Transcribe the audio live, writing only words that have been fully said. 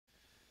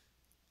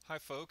Hi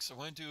folks, I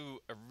want to do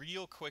a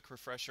real quick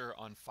refresher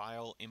on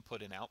file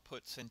input and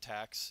output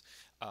syntax.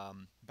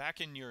 Back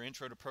in your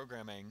intro to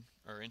programming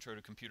or intro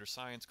to computer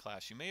science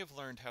class, you may have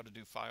learned how to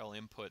do file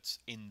inputs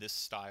in this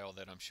style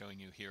that I'm showing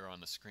you here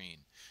on the screen,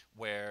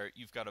 where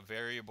you've got a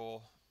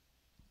variable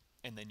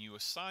and then you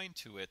assign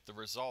to it the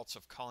results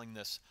of calling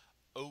this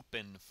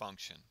open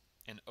function.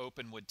 And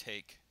open would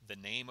take the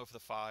name of the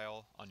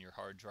file on your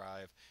hard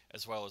drive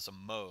as well as a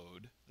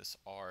mode, this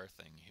R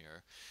thing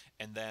here,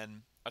 and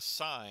then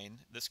assign.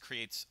 This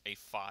creates a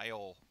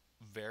file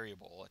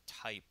variable, a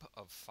type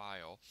of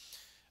file.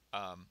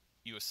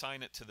 You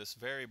assign it to this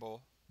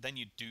variable, then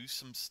you do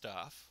some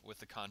stuff with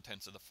the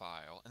contents of the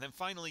file, and then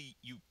finally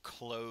you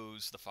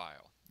close the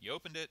file. You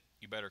opened it,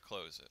 you better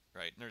close it,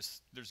 right? And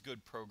there's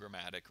good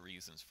programmatic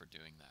reasons for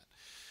doing that.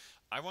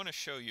 I want to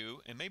show you,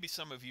 and maybe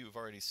some of you have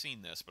already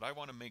seen this, but I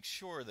want to make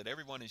sure that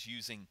everyone is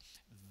using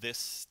this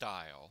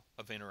style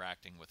of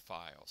interacting with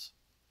files.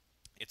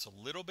 It's a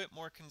little bit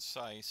more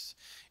concise.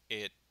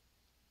 It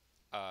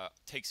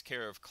takes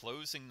care of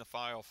closing the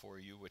file for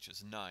you, which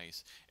is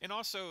nice. And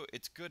also,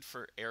 it's good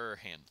for error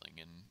handling.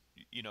 And,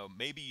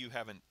 maybe you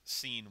haven't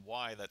seen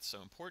why that's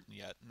so important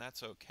yet, and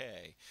that's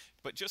okay.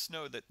 But just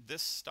know that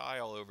this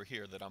style over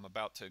here that I'm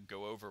about to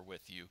go over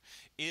with you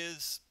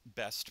is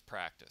best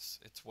practice.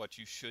 It's what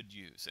you should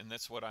use, and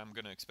that's what I'm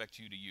going to expect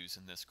you to use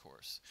in this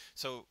course.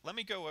 So let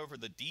me go over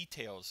the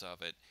details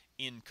of it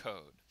in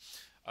code.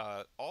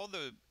 All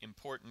the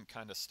important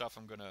kind of stuff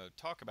I'm going to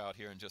talk about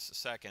here in just a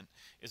second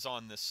is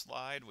on this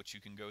slide, which you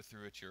can go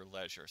through at your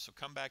leisure. So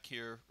come back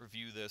here,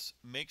 review this,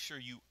 make sure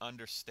you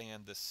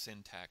understand this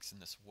syntax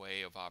and this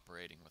way of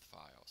operating with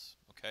files.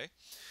 Okay?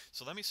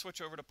 So let me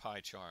switch over to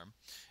PyCharm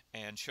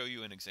and show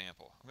you an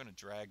example. I'm going to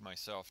drag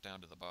myself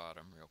down to the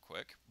bottom real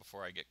quick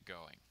before I get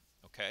going.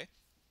 Okay?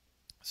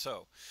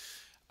 So,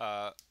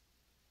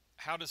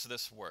 how does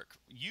this work?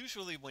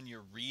 Usually when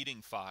you're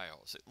reading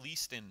files, at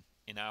least in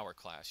our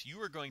class,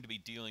 you are going to be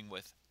dealing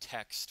with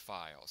text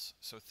files.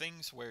 So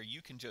things where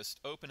you can just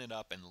open it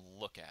up and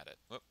look at it.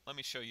 Well, let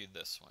me show you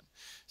this one.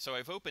 So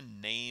I've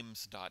opened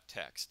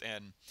names.txt,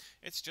 and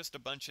it's just a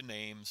bunch of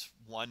names,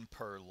 one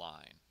per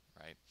line,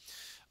 right?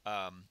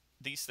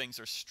 These things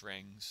are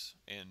strings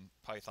in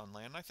Python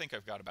land. I think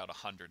I've got about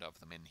 100 of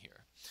them in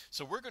here.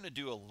 So we're going to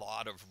do a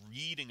lot of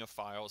reading of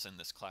files in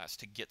this class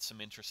to get some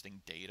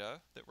interesting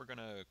data that we're going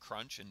to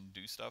crunch and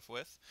do stuff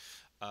with.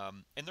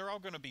 And they're all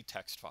going to be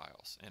text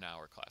files in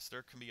our class.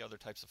 There can be other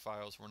types of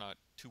files. We're not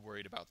too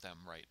worried about them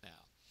right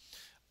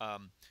now.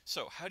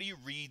 So how do you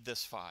read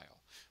this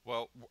file?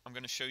 Well, I'm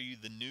going to show you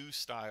the new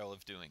style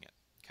of doing it.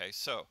 Okay,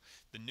 so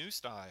the new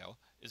style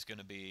is going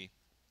to be,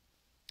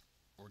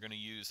 we're going to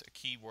use a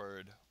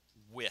keyword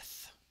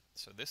with.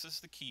 So this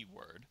is the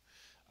keyword.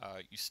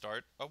 You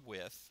start a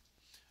with,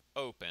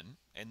 open,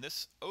 and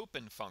this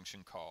open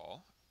function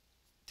call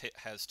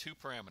has two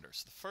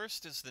parameters. The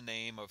first is the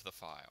name of the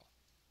file.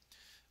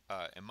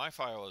 And my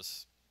file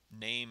is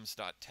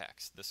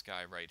names.txt, this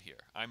guy right here.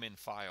 I'm in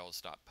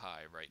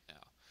files.py right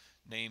now.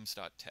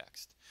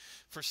 Names.txt.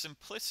 For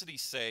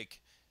simplicity's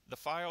sake, the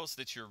files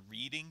that you're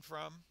reading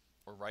from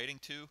or writing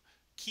to,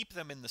 keep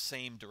them in the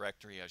same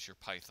directory as your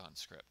Python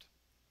script.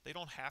 They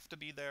don't have to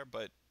be there,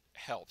 but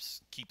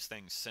helps, keeps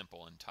things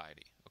simple and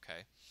tidy,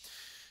 okay?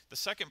 The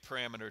second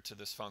parameter to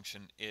this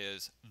function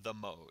is the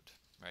mode,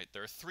 right?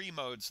 There are three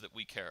modes that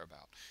we care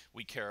about.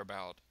 We care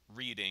about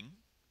reading,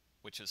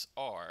 which is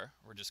R,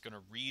 we're just going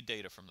to read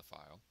data from the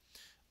file,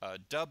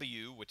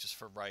 W, which is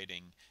for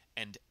writing,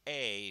 and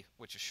A,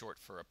 which is short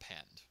for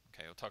append.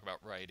 Okay, we'll talk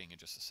about writing in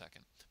just a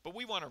second. But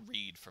we want to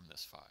read from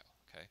this file,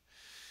 okay?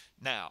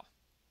 Now,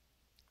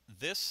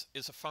 this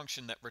is a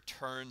function that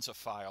returns a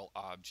file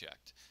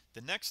object.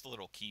 The next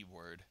little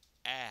keyword,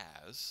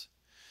 as,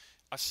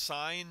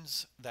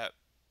 assigns that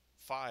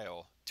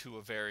file to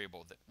a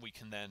variable that we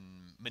can then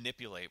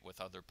manipulate with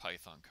other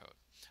Python code.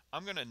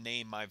 I'm going to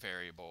name my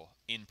variable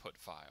input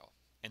file,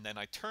 and then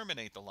I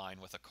terminate the line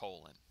with a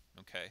colon.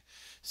 Okay,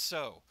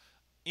 so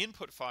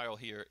input file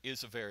here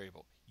is a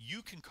variable.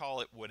 You can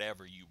call it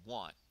whatever you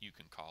want. You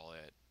can call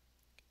it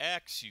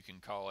X, you can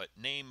call it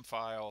name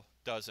file,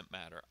 doesn't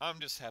matter. I'm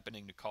just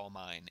happening to call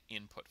mine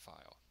input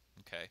file.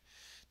 Okay,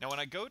 now when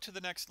I go to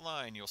the next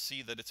line, you'll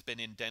see that it's been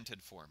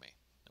indented for me.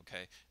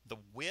 Okay, the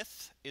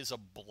with is a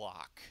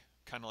block,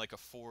 kind of like a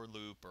for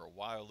loop or a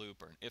while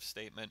loop or an if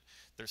statement.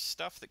 There's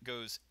stuff that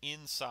goes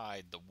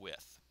inside the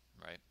with,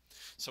 right?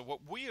 So what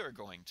we are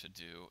going to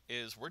do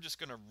is we're just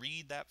going to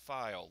read that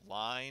file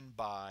line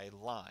by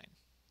line.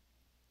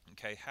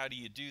 Okay, how do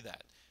you do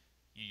that?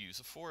 You use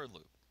a for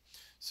loop.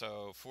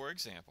 So for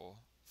example,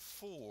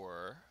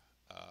 for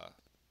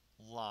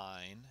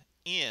line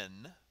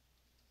in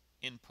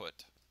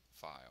input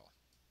file.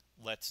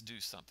 Let's do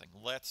something.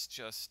 Let's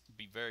just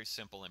be very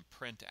simple and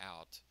print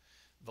out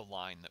the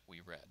line that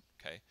we read.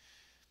 Okay.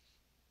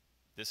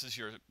 This is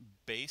your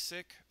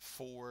basic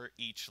for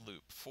each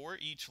loop. For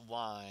each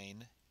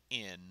line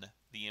in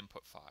the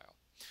input file.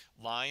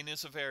 Line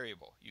is a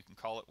variable. You can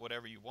call it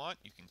whatever you want.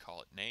 You can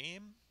call it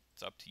name.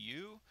 It's up to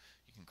you.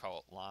 You can call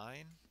it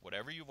line,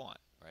 whatever you want,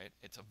 right?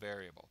 It's a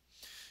variable.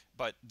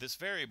 But this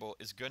variable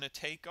is going to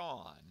take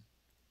on,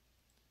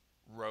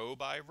 row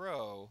by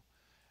row,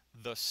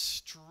 the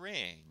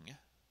string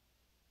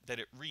that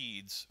it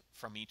reads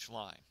from each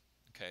line.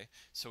 Okay,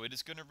 so it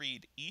is going to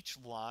read each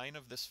line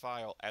of this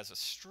file as a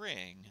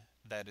string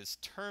that is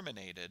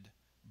terminated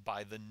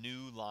by the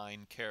new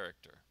line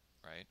character,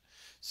 right?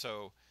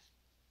 So,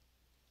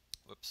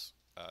 whoops,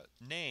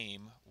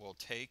 name will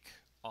take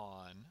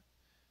on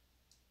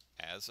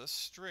as a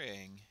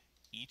string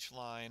each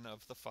line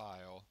of the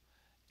file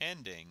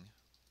ending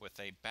with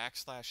a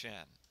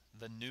 \n,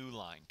 the new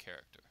line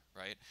character,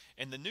 right?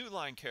 And the new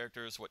line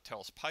character is what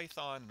tells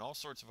Python and all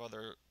sorts of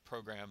other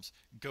programs,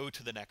 go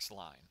to the next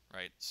line,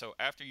 right? So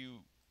after you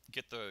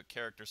get the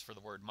characters for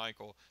the word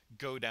Michael,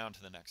 go down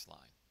to the next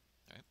line,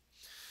 right?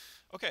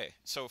 Okay,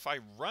 so if I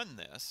run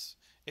this,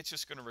 it's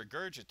just going to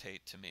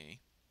regurgitate to me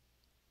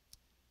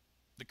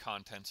the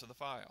contents of the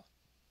file.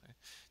 Okay?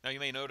 Now you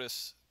may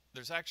notice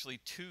there's actually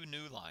two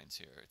new lines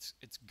here.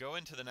 It's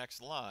going to the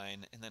next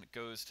line, and then it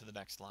goes to the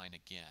next line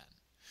again.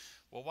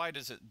 Well, why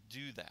does it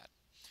do that?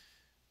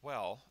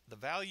 Well, the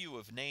value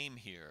of name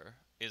here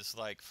is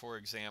like, for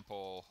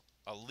example,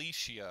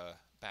 Alicia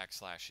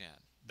 \n.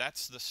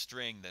 That's the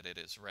string that it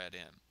is read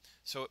in.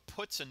 So it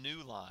puts a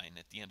new line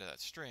at the end of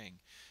that string,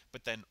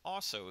 but then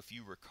also, if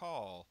you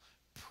recall,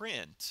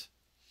 print,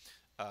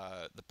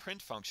 the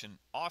print function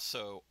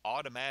also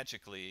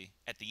automatically,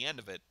 at the end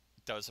of it,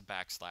 does a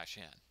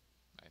 \n.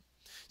 Right?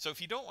 So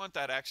if you don't want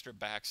that extra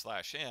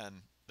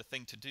 \n, the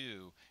thing to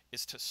do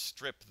is to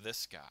strip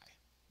this guy.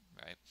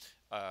 Right?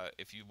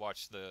 If you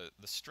watch the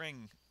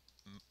string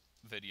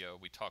video,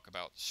 we talk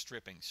about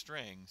stripping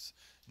strings.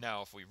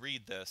 Now, if we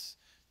read this,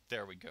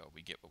 there we go.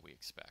 We get what we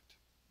expect.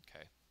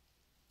 Okay.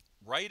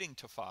 Writing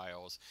to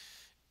files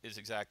is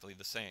exactly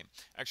the same.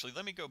 Actually,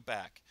 let me go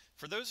back.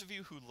 For those of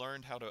you who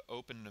learned how to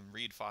open and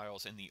read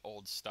files in the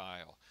old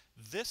style,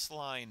 this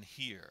line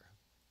here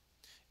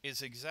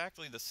is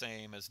exactly the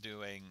same as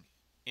doing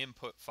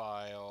input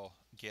file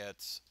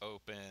gets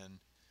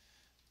open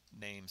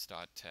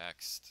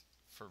names.txt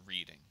for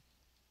reading.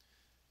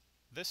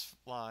 This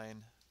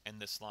line and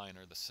this line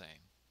are the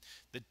same.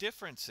 The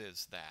difference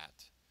is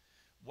that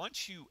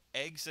once you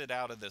exit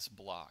out of this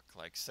block,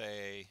 like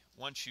say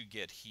once you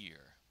get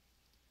here,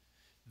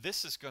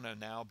 this is going to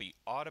now be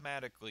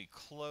automatically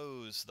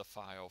close the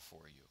file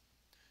for you.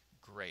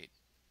 Great.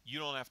 You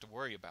don't have to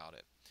worry about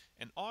it.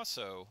 And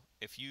also,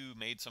 if you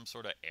made some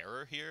sort of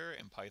error here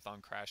and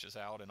Python crashes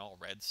out and all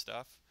red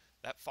stuff,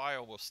 that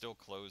file will still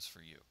close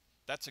for you.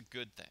 That's a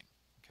good thing.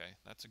 Okay,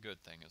 that's a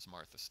good thing, as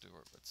Martha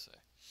Stewart would say.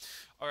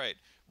 All right,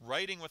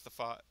 writing with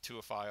to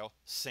a file,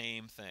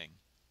 same thing.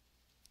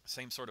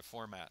 Same sort of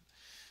format.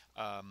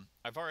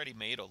 I've already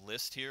made a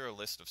list here, a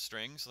list of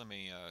strings. Let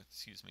me,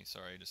 excuse me,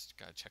 sorry, I just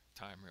got to check the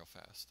time real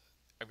fast.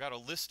 I've got a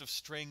list of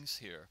strings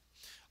here.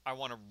 I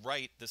want to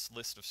write this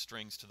list of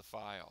strings to the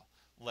file.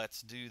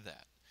 Let's do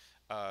that.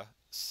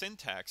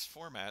 Syntax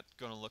format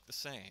going to look the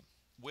same.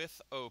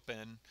 With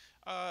open,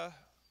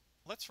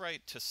 let's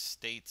write to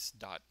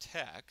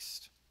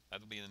states.txt.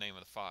 That'll be the name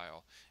of the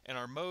file. And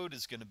our mode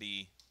is going to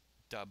be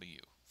W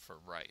for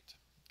write.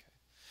 Okay.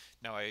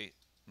 Now I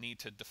need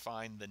to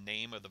define the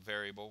name of the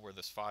variable where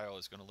this file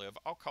is going to live.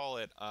 I'll call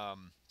it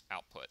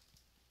output.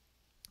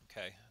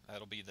 Okay,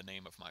 that'll be the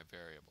name of my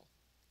variable.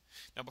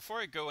 Now before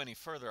I go any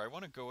further, I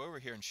want to go over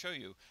here and show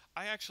you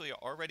I actually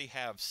already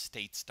have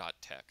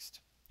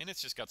states.txt, and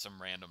it's just got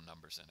some random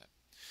numbers in it.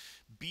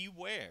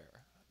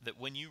 Beware that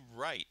when you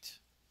write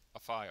a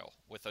file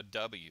with a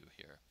W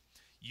here,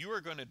 you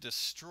are going to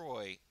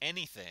destroy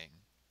anything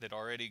that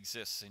already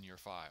exists in your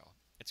file.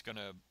 It's going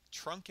to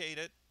truncate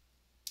it,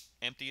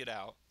 empty it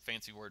out,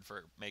 fancy word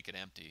for make it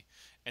empty,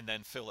 and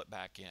then fill it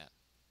back in.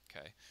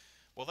 Okay.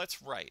 Well,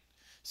 let's write.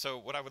 So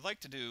what I would like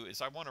to do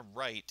is I want to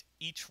write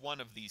each one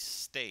of these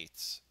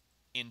states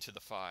into the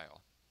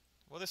file.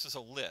 Well, this is a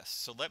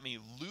list, so let me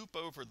loop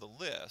over the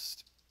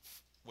list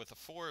with a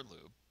for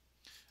loop.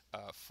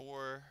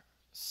 For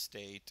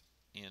state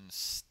in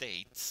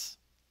states,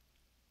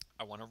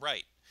 I want to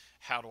write.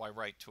 How do I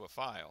write to a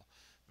file?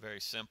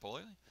 Very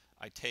simply,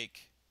 I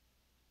take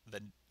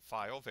the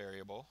file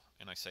variable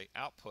and I say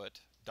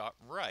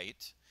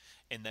output.write,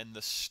 and then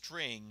the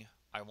string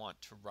I want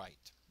to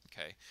write.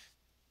 Okay,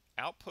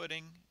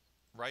 outputting,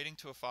 writing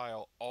to a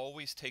file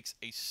always takes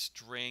a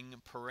string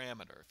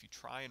parameter. If you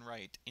try and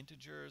write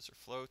integers or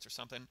floats or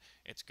something,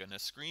 it's going to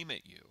scream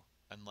at you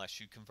unless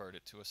you convert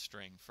it to a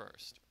string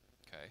first.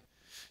 Okay,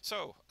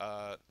 so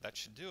that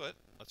should do it.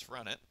 Let's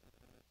run it.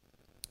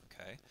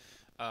 Okay.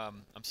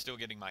 I'm still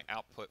getting my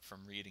output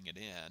from reading it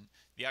in.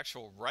 The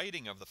actual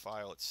writing of the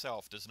file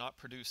itself does not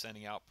produce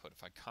any output.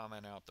 If I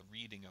comment out the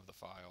reading of the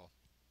file,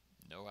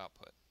 no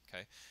output.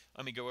 Okay,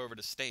 let me go over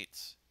to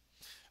states.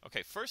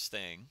 Okay, first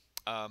thing,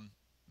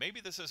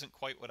 maybe this isn't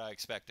quite what I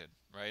expected,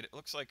 right? It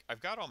looks like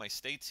I've got all my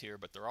states here,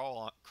 but they're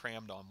all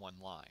crammed on one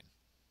line.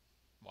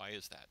 Why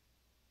is that?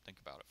 Think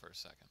about it for a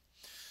second.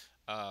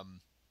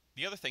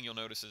 The other thing you'll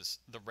notice is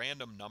the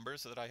random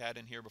numbers that I had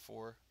in here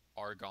before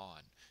are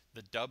gone.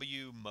 The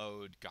W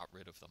mode got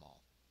rid of them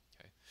all.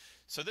 Okay,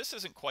 So this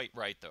isn't quite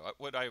right though.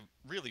 What I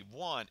really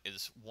want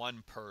is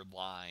one per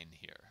line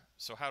here.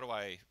 So how do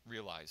I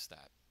realize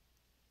that?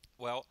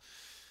 Well,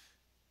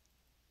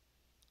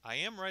 I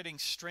am writing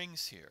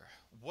strings here.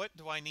 What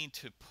do I need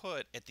to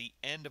put at the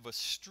end of a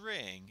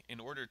string in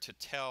order to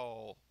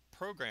tell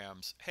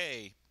programs,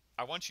 hey,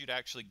 I want you to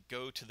actually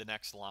go to the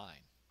next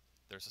line?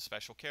 There's a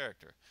special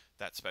character.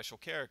 That special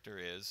character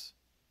is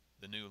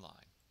the new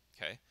line.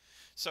 Okay?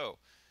 So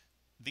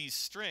these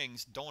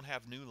strings don't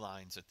have new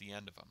lines at the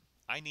end of them.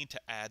 I need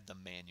to add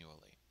them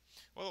manually.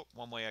 Well,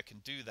 one way I can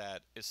do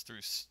that is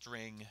through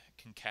string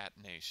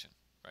concatenation,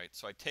 right?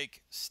 So I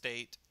take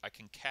state, I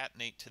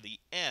concatenate to the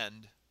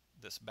end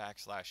this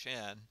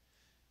 \n.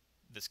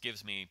 This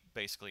gives me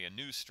basically a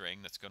new string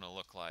that's going to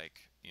look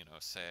like,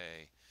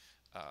 say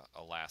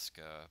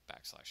Alaska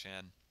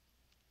 \n,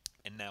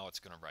 and now it's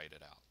going to write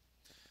it out.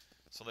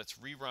 So let's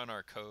rerun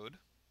our code,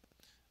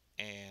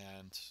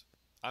 and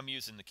I'm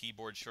using the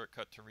keyboard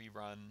shortcut to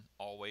rerun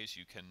always.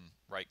 You can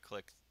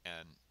right-click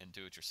and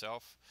do it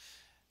yourself.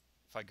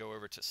 If I go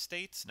over to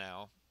states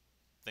now,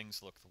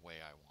 things look the way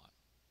I want.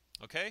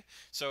 Okay,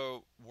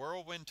 so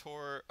whirlwind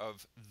tour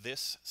of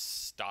this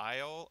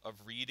style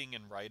of reading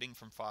and writing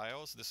from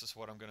files. This is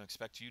what I'm going to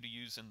expect you to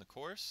use in the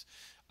course.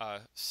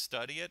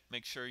 Study it.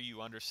 Make sure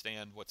you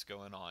understand what's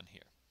going on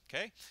here.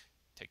 Okay,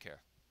 take care.